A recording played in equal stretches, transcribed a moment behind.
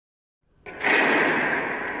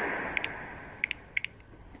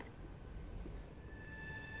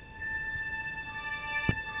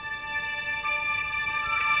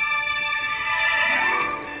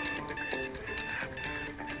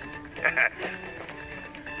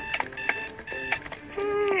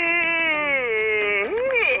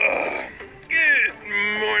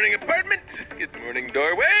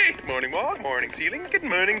morning wall, morning ceiling, good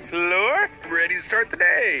morning floor. Ready to start the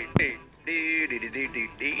day. Here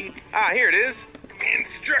it is.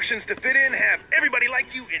 Instructions to fit in, have everybody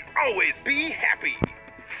like you, and always be happy.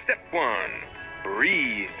 Step 1,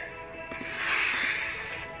 breathe.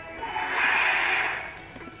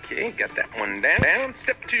 Okay, got that one down.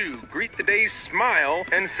 Step 2, greet the day, smile,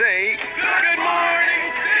 and say, Good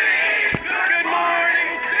morning, city! Good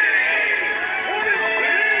morning, city!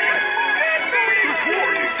 Good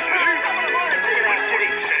morning, city!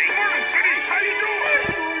 Morning, city! How you doing?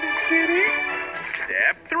 Morning, city!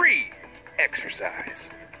 Step 3, exercise.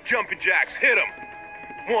 Jumping jacks, hit them.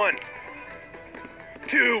 1,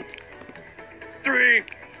 2, 3.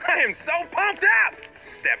 I am so pumped up!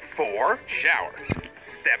 Step 4, shower.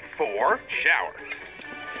 Step 4, shower.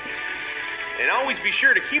 And always be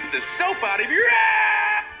sure to keep the soap out of your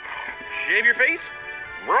ass. Shave your face.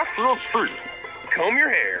 Brush your teeth. Comb your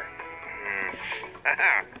hair.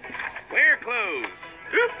 Wear clothes.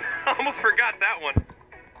 Oop, almost forgot that one.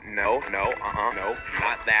 No,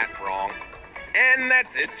 not that, wrong. And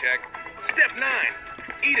that's it, check. Step 9,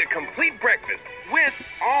 eat a complete breakfast with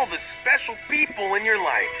all the special people in your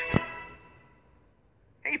life.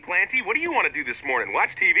 Hey, Planty, what do you want to do this morning?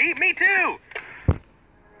 Watch TV? Me too!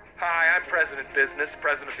 Hi, I'm President Business,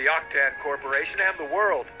 President of the Octan Corporation and the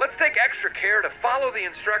world. Let's take extra care to follow the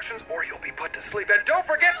instructions or you'll be put to sleep. And don't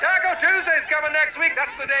forget Taco Tuesday's coming next week.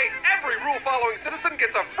 That's the day every rule-following citizen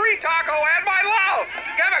gets a free taco and my love.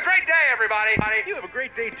 Have a great day, everybody. You have a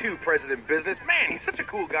great day too, President Business. Man, he's such a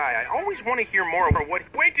cool guy. I always want to hear more about what...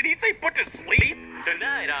 Wait, did he say put to sleep?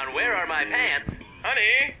 Tonight on Where Are My Pants?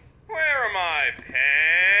 Honey, where are my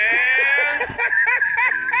pants?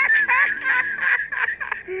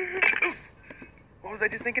 Oof. What was I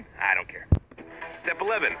just thinking? I don't care. Step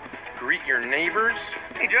 11, greet your neighbors.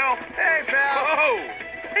 Hey, Joe. Hey, pal. Oh,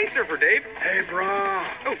 hey, Surfer Dave. Hey, brah.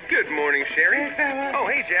 Oh, good morning, Sherry. Hey, fella. Oh,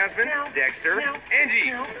 hey, Jasmine. Meow. Dexter. Meow.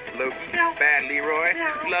 Angie. Meow. Loki. Meow. Bad Leroy.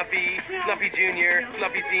 Meow. Fluffy. Meow. Fluffy Jr. Meow.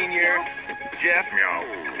 Fluffy Sr. Meow. Jeff. Meow.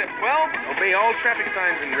 Step 12, obey all traffic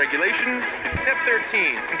signs and regulations. Step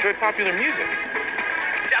 13, enjoy popular music.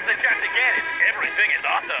 Jump the jets again. Everything is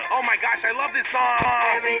awesome. Oh my gosh, I love this song.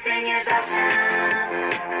 Everything is awesome.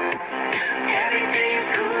 Everything is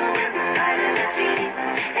cool with the light of the team.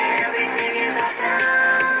 Everything is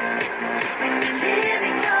awesome when you're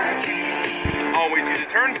living your dream. Always use a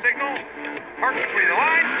turn signal. Park between the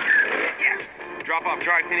lines. Yes. Drop off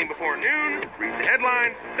dry cleaning before noon. Read the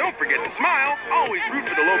headlines. Don't forget to smile. Always root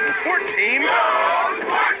for the local sports team.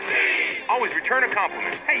 Always return a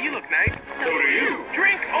compliment. Hey, you look nice. So do you.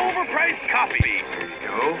 Drink overpriced coffee. There you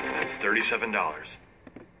go. That's $37.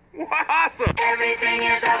 Awesome. Everything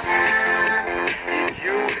is awesome. Did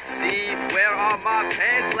you see Where Are My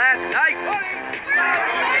Pants last night, buddy?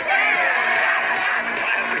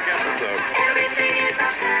 Classic episode. Everything is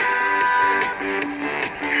awesome.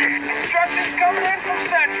 Instructions coming in from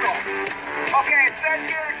Central. Okay, it says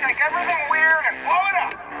here to take everything weird and blow it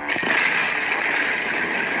up.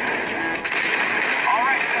 All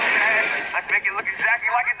right, okay. Let's make it look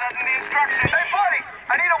exactly like it does in the instructions. Hey, buddy,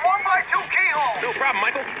 I need a 1x2 keyhole. No problem,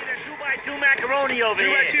 Michael. Need a 2x2 macaroni over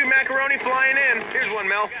 2x2 macaroni flying in. Here's one,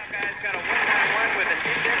 Mel. Guys got a 1x1 with an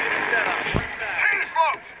indented setup.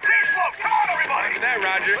 T-slope, come on, everybody. Look at that,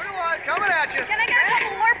 Roger. Coming at you. Can I get a couple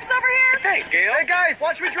LARPs over here? Thanks, Gail. Hey, guys,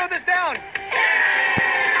 watch me drill this down.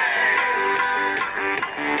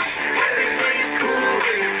 Everything is cool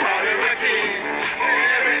when you're part of a team.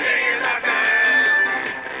 Everything is awesome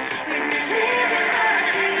when you're living your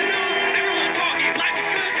dream. Everyone's talking. Life's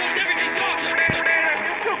good because everything's awesome. Man, I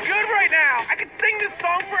feel so good right now. I could sing this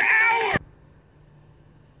song forever.